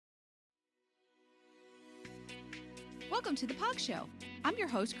Welcome to the POG Show. I'm your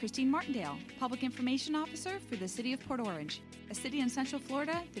host, Christine Martindale, Public Information Officer for the City of Port Orange, a city in Central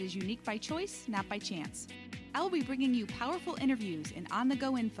Florida that is unique by choice, not by chance. I will be bringing you powerful interviews and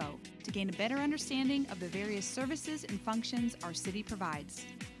on-the-go info to gain a better understanding of the various services and functions our city provides.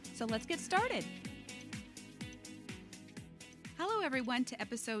 So let's get started. Hello, everyone, to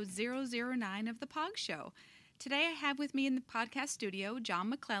episode 009 of the POG Show. Today I have with me in the podcast studio John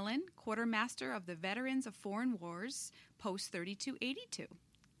McClellan, Quartermaster of the Veterans of Foreign Wars, Post 3282.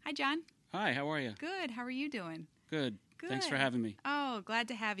 Hi, John. Hi, how are you? Good. How are you doing? Good. Thanks for having me. Oh, glad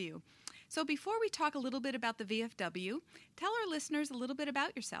to have you. So before we talk a little bit about the VFW, tell our listeners a little bit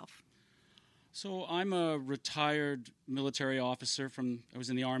about yourself. So I'm a retired military officer I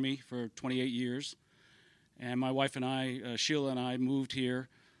was in the Army for 28 years. And my wife and I, Sheila and I, moved here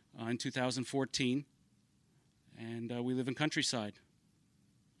in 2014. And we live in Countryside.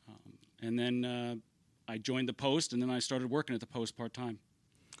 And then I joined the Post, and then I started working at the Post part-time.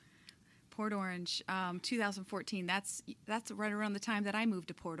 Port Orange, 2014. That's right around the time that I moved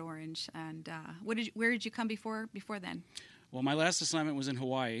to Port Orange. And where did you come before then? Well, my last assignment was in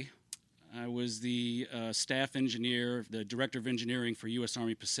Hawaii. I was the staff engineer, the director of engineering for U.S.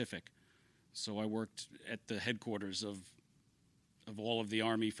 Army Pacific. So I worked at the headquarters of all of the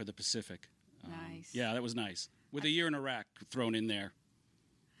Army for the Pacific. Nice. Yeah, that was nice. With a year in Iraq thrown in there.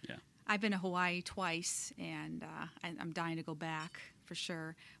 Yeah. I've been to Hawaii twice, and I'm dying to go back for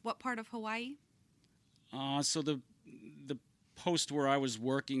sure. What part of Hawaii? So the post where I was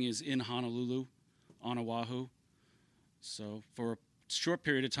working is in Honolulu, on Oahu. So for a short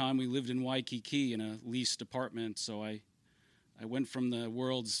period of time, we lived in Waikiki in a leased apartment. So I went from the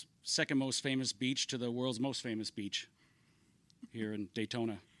world's second most famous beach to the world's most famous beach here in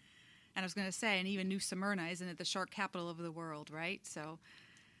Daytona. And I was going to say, and even New Smyrna, isn't it the shark capital of the world, right? So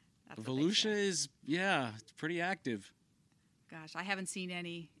that's Volusia is, it's pretty active. Gosh, I haven't seen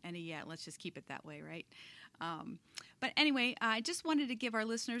any yet. Let's just keep it that way, right? But anyway, I just wanted to give our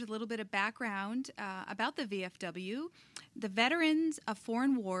listeners a little bit of background about the VFW. The Veterans of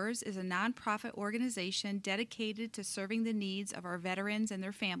Foreign Wars is a nonprofit organization dedicated to serving the needs of our veterans and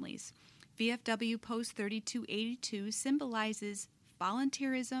their families. VFW Post 3282 symbolizes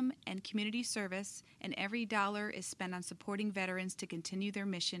volunteerism and community service, and every dollar is spent on supporting veterans to continue their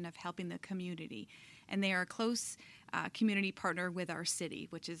mission of helping the community. And they are a close community partner with our city,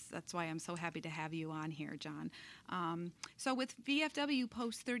 that's why I'm so happy to have you on here, John. So with VFW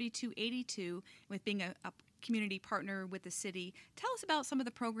Post 3282, with being a community partner with the city, tell us about some of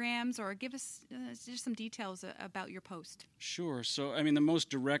the programs or give us just some details about your post. Sure. So, the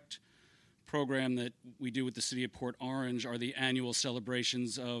most direct program that we do with the city of Port Orange are the annual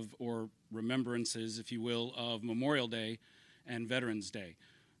celebrations or remembrances, if you will, of Memorial Day and Veterans Day.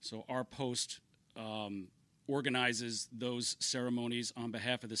 So our post organizes those ceremonies on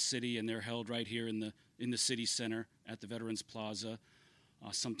behalf of the city, and they're held right here in the city center at the Veterans Plaza.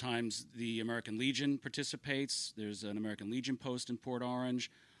 Sometimes the American Legion participates. There's an American Legion post in Port Orange.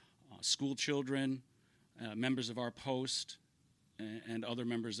 School children, members of our post, and other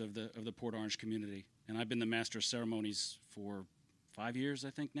members of the Port Orange community. And I've been the Master of Ceremonies for 5 years, I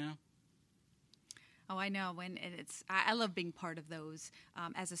think, now. Oh, I know. And I love being part of those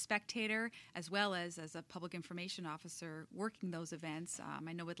as a spectator as well as a public information officer working those events.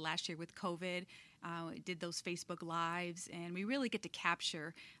 I know last year with COVID, did those Facebook Lives, and we really get to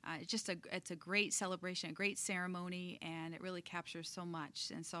capture. It's a great celebration, a great ceremony, and it really captures so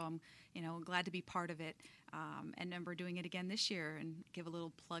much. And so I'm glad to be part of it. And then we're doing it again this year, and give a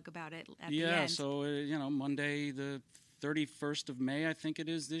little plug about it at the end. Yeah, so Monday the 31st of May, I think it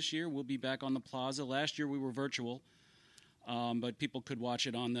is this year, we'll be back on the plaza. Last year we were virtual, but people could watch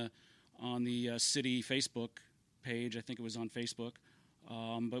it on the city Facebook page. I think it was on Facebook.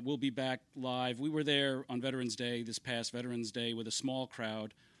 But we'll be back live. We were there on Veterans Day, this past Veterans Day, with a small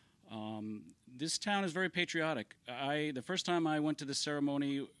crowd. This town is very patriotic. The first time I went to the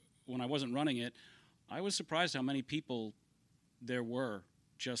ceremony when I wasn't running it, I was surprised how many people there were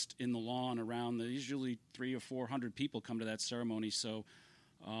just in the lawn around. Usually 300 or 400 people come to that ceremony, so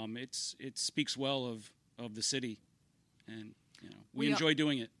it speaks well of the city, and we enjoy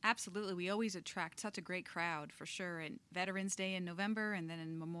doing it. Absolutely, we always attract such a great crowd for sure. And Veterans Day in November, and then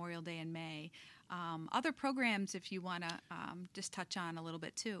in Memorial Day in May. Other programs, if you want to just touch on a little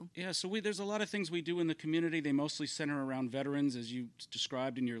bit too. Yeah, so there's a lot of things we do in the community. They mostly center around veterans, as you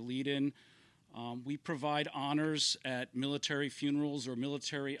described in your lead-in. We provide honors at military funerals or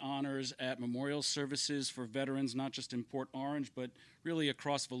military honors at memorial services for veterans, not just in Port Orange, but really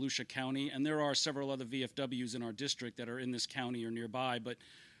across Volusia County. And there are several other VFWs in our district that are in this county or nearby. But,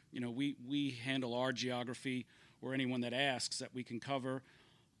 we handle our geography. or anyone that asks that we can cover.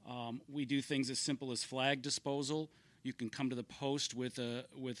 We do things as simple as flag disposal. You can come to the post with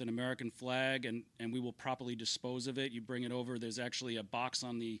an American flag, and we will properly dispose of it. You bring it over. There's actually a box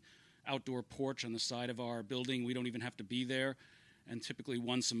on the outdoor porch on the side of our building. We don't even have to be there. And typically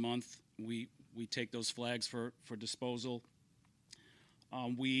once a month, we take those flags for disposal.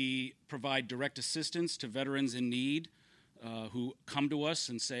 We provide direct assistance to veterans in need who come to us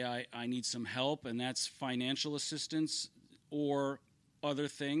and say, I need some help, and that's financial assistance or other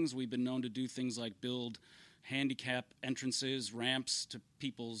things. We've been known to do things like build handicap entrances, ramps to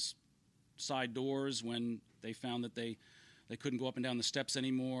people's side doors when they found that they couldn't go up and down the steps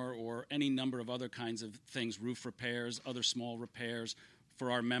anymore, or any number of other kinds of things, roof repairs, other small repairs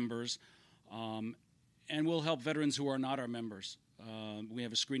for our members. And we'll help veterans who are not our members. We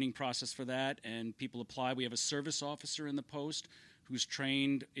have a screening process for that, and people apply. We have a service officer in the post who's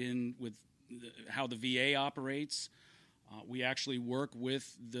trained with how the VA operates. We actually work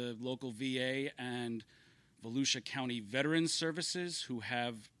with the local VA and Volusia County Veterans Services, who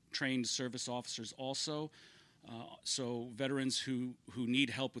have trained service officers also. So veterans who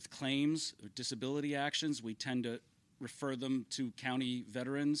need help with claims or disability actions, we tend to refer them to county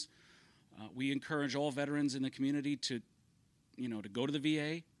veterans. We encourage all veterans in the community to go to the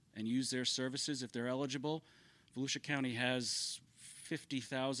VA and use their services if they're eligible. Volusia County has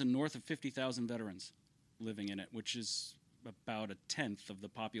north of 50,000 veterans living in it, which is about a tenth of the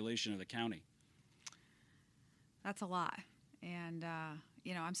population of the county. That's a lot. And,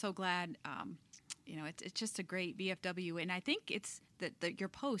 I'm so glad, it's just a great VFW. And I think it's your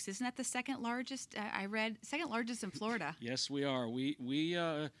post, isn't that the second largest? I read second largest in Florida. Yes, we are.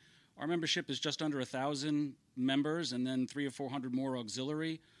 Our membership is just under 1,000 members, and then 300 or 400 more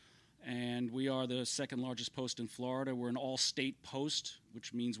auxiliary. And we are the second largest post in Florida. We're an all-state post,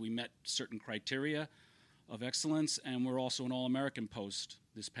 which means we met certain criteria of excellence, and we're also an all-American post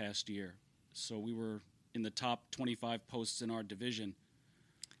this past year. So we were in the top 25 posts in our division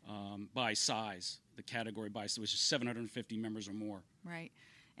by size, the category by size, which is 750 members or more. Right.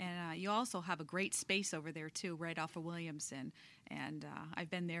 And you also have a great space over there, too, right off of Williamson. And I've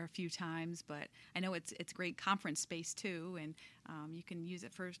been there a few times, but I know it's great conference space, too, and you can use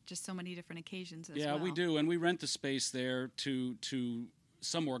it for just so many different occasions as well. Yeah, we do, and we rent the space there to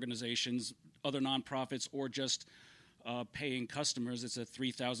some organizations, other nonprofits, or just paying customers. It's a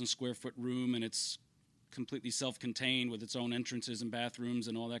 3,000 square foot room, and it's completely self-contained with its own entrances and bathrooms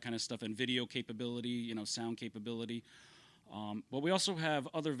and all that kind of stuff, and video capability, sound capability. But we also have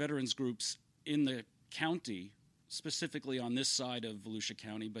other veterans groups in the county, specifically on this side of Volusia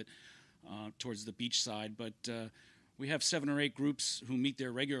County, but towards the beach side. But we have 7 or 8 groups who meet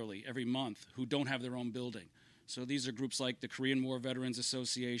there regularly every month who don't have their own building. So these are groups like the Korean War Veterans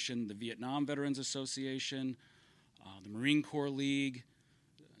Association, the Vietnam Veterans Association, the Marine Corps League,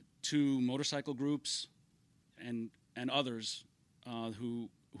 2 motorcycle groups, and others who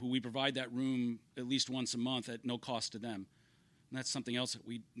we provide that room at least once a month at no cost to them. And that's something else that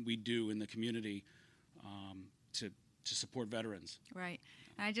we do in the community to support veterans. Right.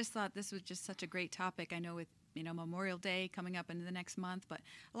 And I just thought this was just such a great topic. I know with Memorial Day coming up into the next month, but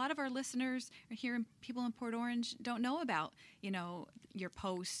a lot of our listeners are here, and people in Port Orange don't know about your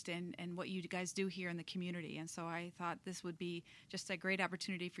post and what you guys do here in the community. And so I thought this would be just a great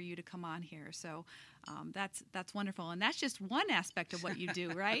opportunity for you to come on here. So that's wonderful, and that's just one aspect of what you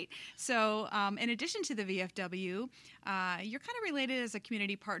do, right? So in addition to the VFW, you're kind of related as a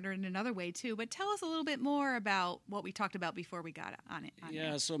community partner in another way too. But tell us a little bit more about what we talked about before we got on it.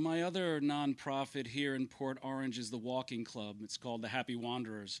 Yeah. So my other nonprofit here in Port Orange is the Walking Club. It's called the Happy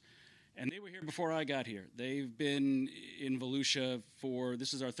Wanderers. And they were here before I got here. They've been in Volusia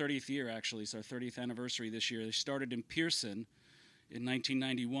this is our 30th year, actually. It's our 30th anniversary this year. They started in Pearson in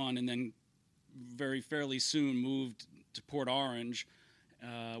 1991, and then fairly soon moved to Port Orange,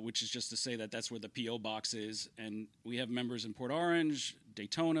 which is just to say that that's where the P.O. box is. And we have members in Port Orange,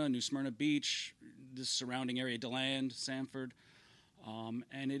 Daytona, New Smyrna Beach, the surrounding area, DeLand, Sanford.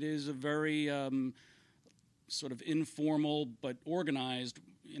 And it is a very sort of informal but organized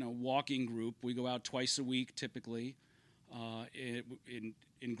walking group. We go out twice a week typically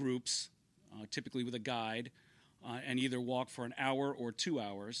in groups, typically with a guide, and either walk for an hour or 2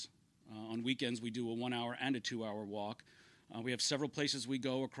 hours. On weekends we do a 1 hour and a 2 hour walk. We have several places we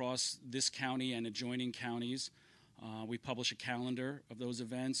go across this county and adjoining counties. We publish a calendar of those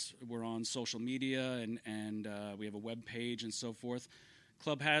events. We're on social media and we have a web page and so forth.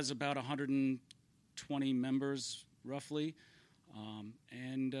 Club has about 120 members roughly.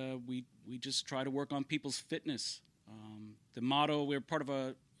 And we just try to work on people's fitness. The motto, we're part of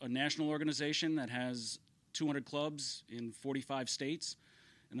a national organization that has 200 clubs in 45 states,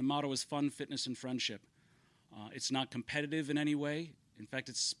 and the motto is fun, fitness, and friendship. It's not competitive in any way. In fact,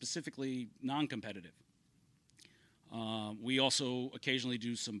 it's specifically non-competitive. We also occasionally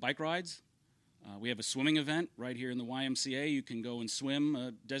do some bike rides. We have a swimming event right here in the YMCA. You can go and swim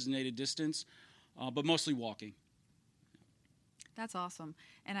a designated distance, but mostly walking. That's awesome.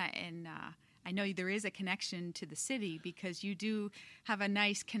 And I know there is a connection to the city because you do have a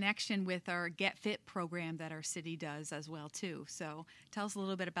nice connection with our Get Fit program that our city does as well, too. So tell us a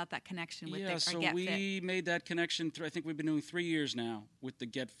little bit about that connection with our Get Fit. Yeah, so we made that connection through, I think we've been doing 3 years now with the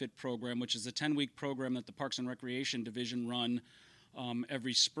Get Fit program, which is a 10-week program that the Parks and Recreation Division run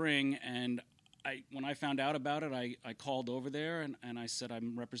every spring. And when I found out about it, I called over there and I said,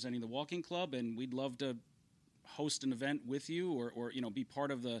 I'm representing the walking club, and we'd love to host an event with you or be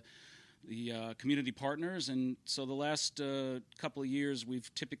part of the community partners. And so the last couple of years,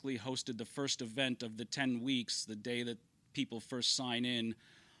 we've typically hosted the first event of the 10 weeks, the day that people first sign in.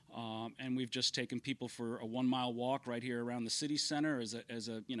 And we've just taken people for a 1-mile walk right here around the city center as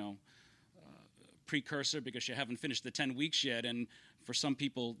a precursor, because you haven't finished the 10 weeks yet. And for some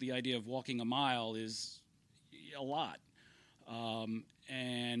people, the idea of walking a mile is a lot.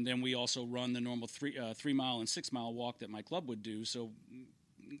 And then we also run the normal 3-mile and 6-mile walk that my club would do. So,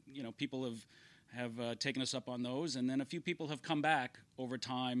 people have taken us up on those, and then a few people have come back over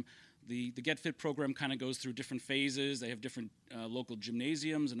time. The Get Fit program kind of goes through different phases. They have different local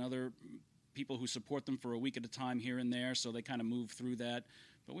gymnasiums and other people who support them for a week at a time here and there, so they kind of move through that.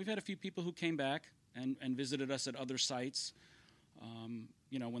 But we've had a few people who came back and visited us at other sites,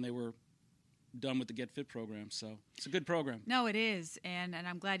 when they were done with the Get Fit program. So it's a good program. No, it is. And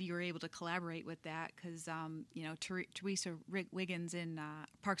I'm glad you were able to collaborate with that because, Teresa Wiggins in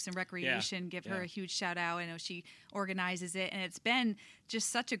Parks and Recreation, give her a huge shout out. I know she organizes it, and it's been just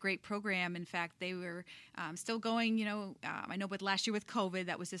such a great program. In fact, they were still going, I know with last year with COVID,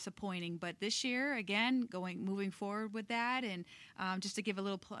 that was disappointing. But this year, again, moving forward with that. And just to give a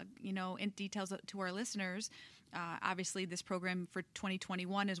little plug, in details to our listeners, obviously, this program for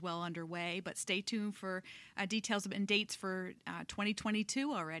 2021 is well underway, but stay tuned for details and dates for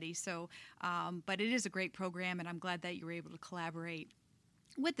 2022 already. So, but it is a great program, and I'm glad that you were able to collaborate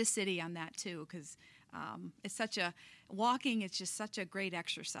with the city on that too, because it's walking is just such a great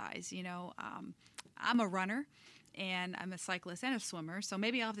exercise. I'm a runner, and I'm a cyclist and a swimmer, so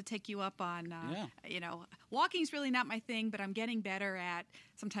maybe I'll have to take you up on, walking's really not my thing, but I'm getting better at,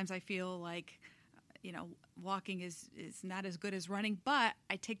 sometimes I feel like, walking is not as good as running, but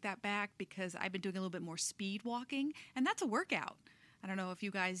I take that back because I've been doing a little bit more speed walking, and that's a workout. I don't know if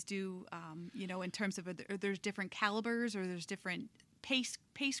you guys do, in terms of there's different calibers or there's different pace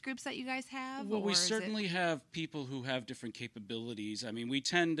groups that you guys have. Well, we certainly have people who have different capabilities. I mean, we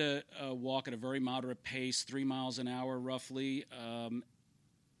tend to walk at a very moderate pace, 3 miles an hour roughly,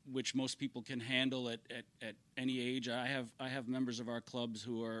 which most people can handle at any age. I have members of our clubs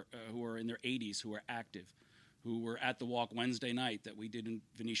who are in their 80s who are active, who were at the walk Wednesday night that we did in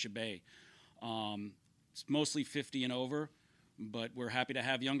Venetia Bay. It's mostly 50 and over, but we're happy to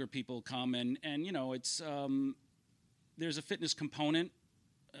have younger people come and it's there's a fitness component,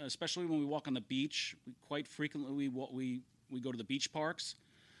 especially when we walk on the beach. Quite frequently we go to the beach parks.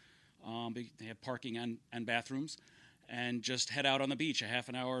 They have parking and bathrooms. And just head out on the beach a half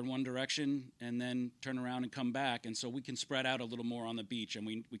an hour in one direction and then turn around and come back. And so we can spread out a little more on the beach, and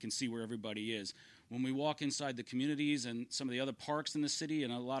we can see where everybody is. When we walk inside the communities and some of the other parks in the city,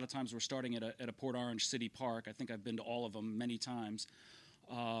 and a lot of times we're starting at a Port Orange City Park. I think I've been to all of them many times.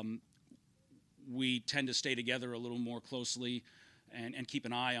 We tend to stay together a little more closely and keep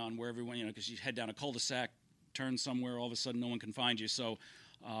an eye on where everyone, because you head down a cul-de-sac, turn somewhere, all of a sudden no one can find you. So,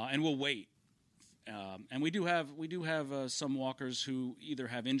 and we'll wait. And we do have some walkers who either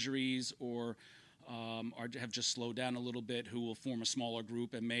have injuries or have just slowed down a little bit, who will form a smaller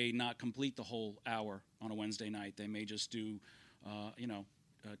group and may not complete the whole hour on a Wednesday night. They may just do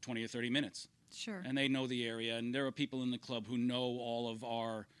 20 or 30 minutes. Sure. And they know the area, and there are people in the club who know all of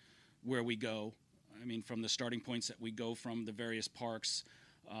where we go. I mean, from the starting points that we go from the various parks,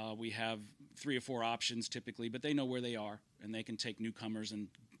 we have 3 or 4 options typically, but they know where they are, and they can take newcomers and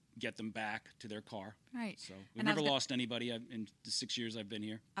get them back to their car. Right. So we've never lost anybody in the 6 years I've been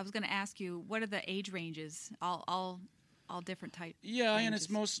here. I was going to ask you, what are the age ranges? All different types. Yeah, ranges. And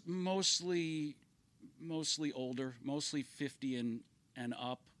it's mostly older, mostly 50 and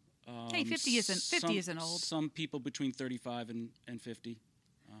up. Hey, 50 isn't old. Some people between 35 and 50.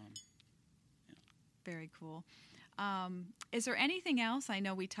 Very cool. Is there anything else? I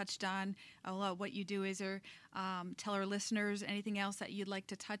know we touched on a lot what you do. Is there, tell our listeners anything else that you'd like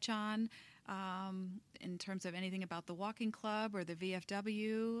to touch on in terms of anything about the walking club or the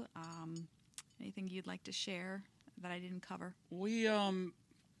VFW? Anything you'd like to share that I didn't cover? We,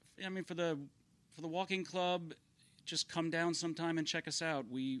 for the walking club, just come down sometime and check us out.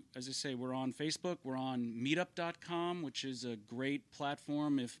 We, as I say, we're on Facebook. We're on meetup.com, which is a great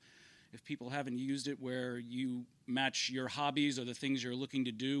platform if people haven't used it, where you match your hobbies or the things you're looking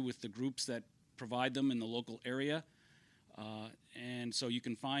to do with the groups that provide them in the local area. And so you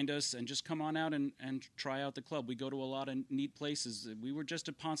can find us and just come on out and try out the club. We go to a lot of neat places. We were just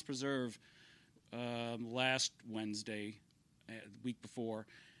at Ponce Preserve last Wednesday, the week before.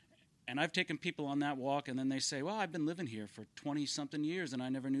 And I've taken people on that walk, and then they say, well, I've been living here for 20-something years, and I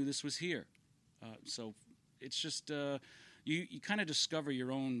never knew this was here. So it's just, you kind of discover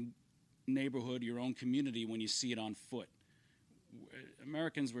your own neighborhood, your own community when you see it on foot.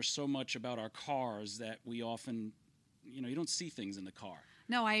 Americans were so much about our cars that we often, you don't see things in the car.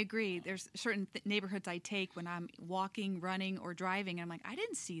 No, I agree. There's certain neighborhoods I take when I'm walking, running, or driving, and I'm like, I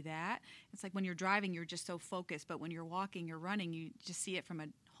didn't see that. It's like when you're driving, you're just so focused, but when you're walking or running, you just see it from a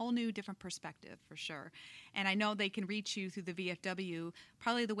whole new, different perspective, for sure. And I know they can reach you through the VFW.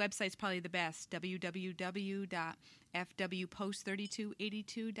 Probably the website's probably the best,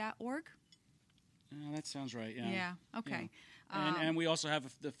 www.fwpost3282.org. That sounds right, yeah. Yeah, okay. Yeah. And we also have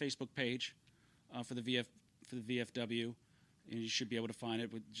the Facebook page for the VFW. And you should be able to find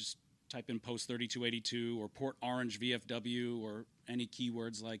it. Just type in Post 3282 or Port Orange VFW or any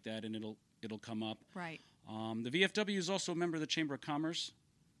keywords like that, and it'll come up. Right. The VFW is also a member of the Chamber of Commerce.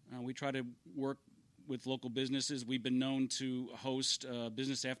 We try to work with local businesses. We've been known to host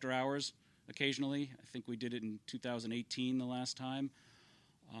business after hours occasionally. I think we did it in 2018 the last time.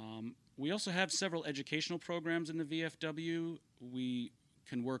 We also have several educational programs in the VFW. We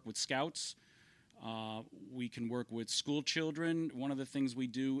can work with scouts. We can work with school children. One of the things we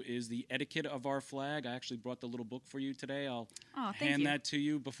do is the etiquette of our flag. I actually brought the little book for you today. I'll hand that to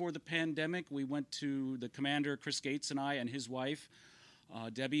you. Before the pandemic, we went to the commander, Chris Gates, and I, and his wife,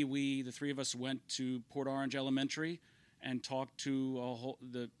 Debbie. The three of us went to Port Orange Elementary and talked to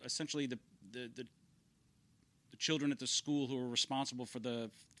essentially the children at the school who were responsible for the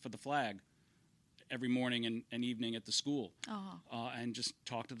flag every morning and evening at the school, and just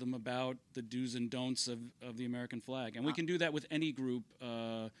talk to them about the do's and don'ts of the American flag. And we can do that with any group,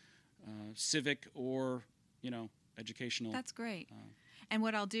 civic or, educational. That's great. And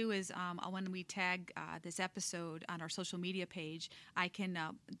what I'll do is when we tag this episode on our social media page, I can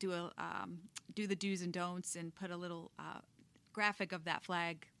do the do's and don'ts and put a little graphic of that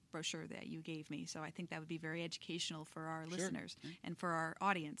flag brochure that you gave me. So I think that would be very educational for our listeners and for our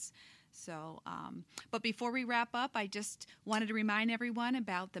audience. So, but before we wrap up, I just wanted to remind everyone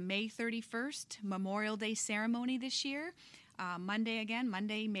about the May 31st Memorial Day ceremony this year. Monday,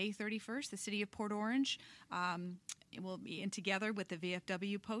 May 31st, the city of Port Orange will be in together with the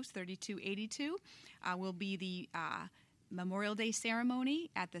VFW Post 3282. Will be the Memorial Day ceremony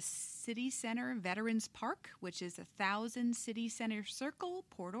at the City Center Veterans Park, which is 1000 City Center Circle,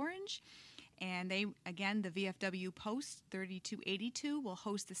 Port Orange. And the VFW Post 3282 will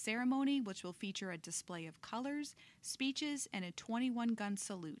host the ceremony, which will feature a display of colors, speeches, and a 21-gun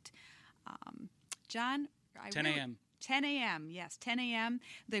salute. John? 10 a.m. 10 a.m., yes, 10 a.m.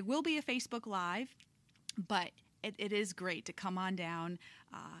 There will be a Facebook Live, but it is great to come on down,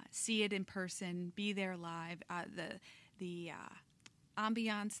 see it in person, be there live. The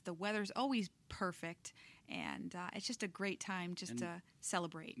ambiance, the weather's always perfect, and it's just a great time to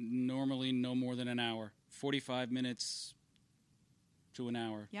celebrate. Normally no more than an hour, 45 minutes to an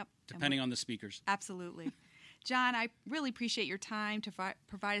hour, depending on the speakers. Absolutely. John, I really appreciate your time to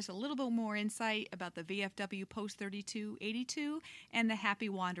provide us a little bit more insight about the VFW Post 3282 and the Happy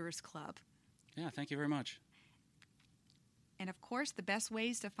Wanderers Club. Yeah, thank you very much. And of course, the best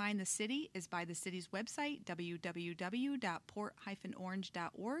ways to find the city is by the city's website,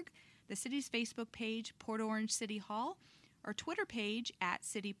 www.port-orange.org, the city's Facebook page, Port Orange City Hall, our Twitter page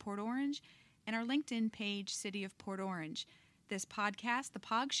 @CityPortOrange, and our LinkedIn page, City of Port Orange. This podcast, The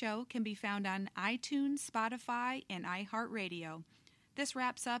POG Show, can be found on iTunes, Spotify, and iHeartRadio. This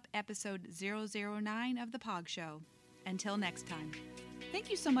wraps up episode 009 of The POG Show. Until next time. Thank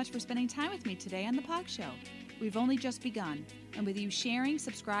you so much for spending time with me today on The POG Show. We've only just begun, and with you sharing,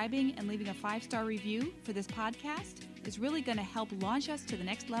 subscribing, and leaving a 5-star review for this podcast is really going to help launch us to the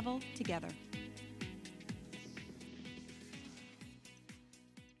next level together.